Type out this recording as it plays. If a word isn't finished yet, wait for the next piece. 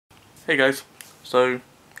Hey guys, so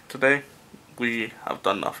today we have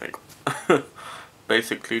done nothing.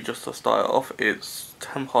 Basically, just to start off, it's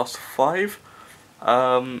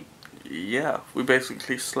 5:10. Yeah, we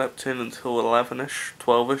basically slept in until 11ish,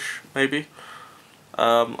 12ish maybe.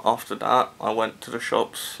 After that, I went to the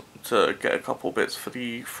shops to get a couple bits for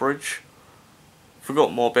the fridge.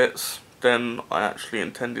 Forgot more bits than I actually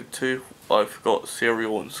intended to. I forgot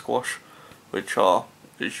cereal and squash, which are,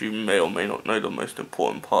 as you may or may not know, the most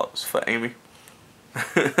important parts for Amy.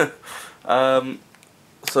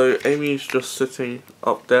 So Amy's just sitting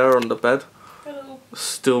up there on the bed. Hello.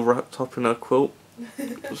 Still wrapped up in her quilt.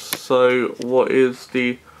 So what is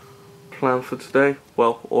the plan for today?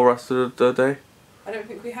 Well, or rest of the day? I don't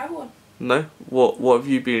think we have one. No? What have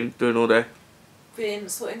you been doing all day? Been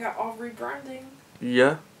sorting out our rebranding.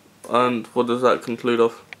 Yeah? And what does that conclude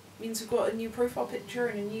of? Means we've got a new profile picture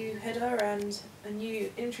and a new header and a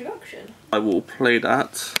new introduction. I will play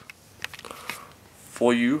that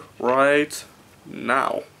for you right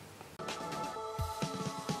now.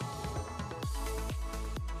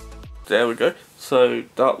 There we go. So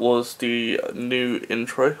that was the new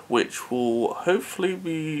intro, which will hopefully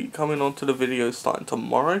be coming onto the video starting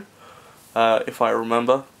tomorrow, if I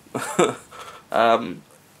remember. I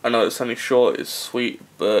know it's only short, it's sweet,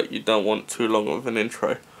 but you don't want too long of an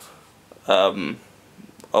intro.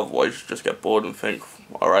 Otherwise you just get bored and think,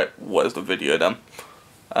 alright, where's the video then?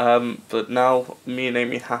 But now me and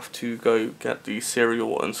Amy have to go get the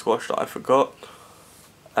cereal and squash that I forgot.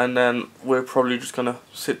 And then we're probably just going to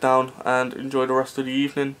sit down and enjoy the rest of the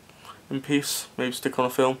evening in peace. Maybe stick on a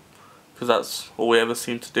film, because that's all we ever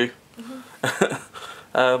seem to do.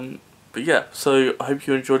 But yeah, so I hope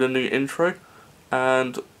you enjoyed the new intro,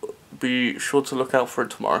 and be sure to look out for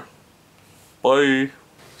it tomorrow. Bye!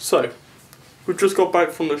 So, we've just got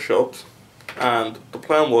back from the shops, and the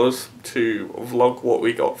plan was to vlog what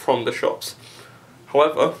we got from the shops.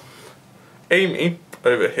 However, Amy,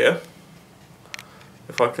 over here,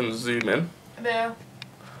 if I can zoom in. There.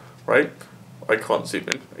 Right? I can't zoom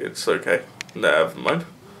in. It's okay. Never mind.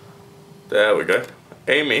 There we go.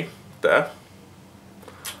 Amy, there,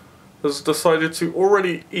 has decided to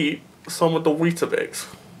already eat some of the Weetabix.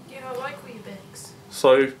 Yeah, I like Weetabix.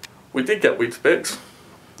 So, we did get Weetabix.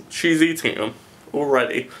 She's eating them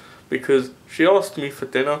already because she asked me for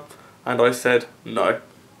dinner and I said no.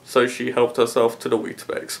 So she helped herself to the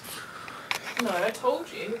Weetabix. No, I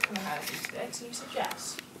told you we can have Weetabix and you said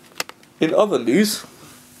yes. In other news,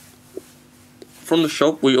 from the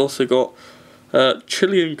shop we also got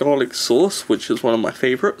chili and garlic sauce, which is one of my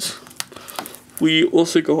favourites. We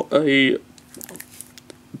also got a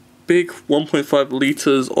big 1.5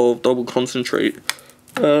 litres of double concentrate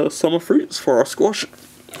summer fruits for our squash.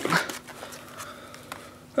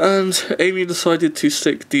 And Amy decided to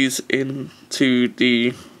stick these into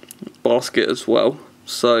the basket as well.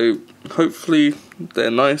 So hopefully they're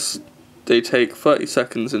nice. They take 30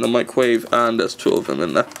 seconds in the microwave and there's 2 of them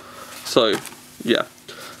in there. So yeah,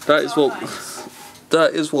 that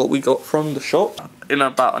is what we got from the shop. In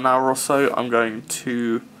about an hour or so I'm going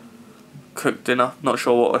to cook dinner. Not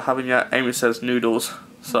sure what we're having yet. Amy says noodles,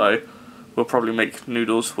 so we'll probably make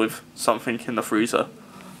noodles with something in the freezer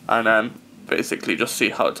and then basically just see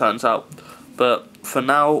how it turns out. But for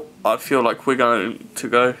now I feel like we're going to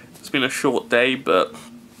go. It's been a short day, but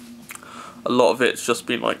a lot of it's just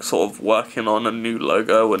been like sort of working on a new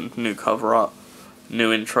logo and new cover art,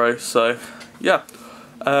 new intro. So yeah,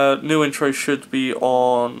 new intro should be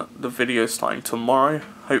on the video starting tomorrow,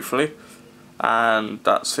 hopefully. And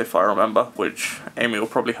that's if I remember, which Amy will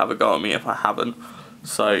probably have a go at me if I haven't.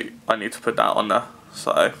 So I need to put that on there.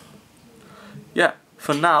 So yeah,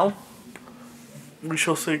 for now, we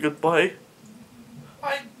shall say goodbye.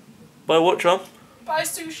 Bye. Bye what, John? Bye,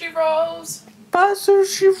 sushi rolls. Bye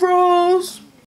sushi rolls.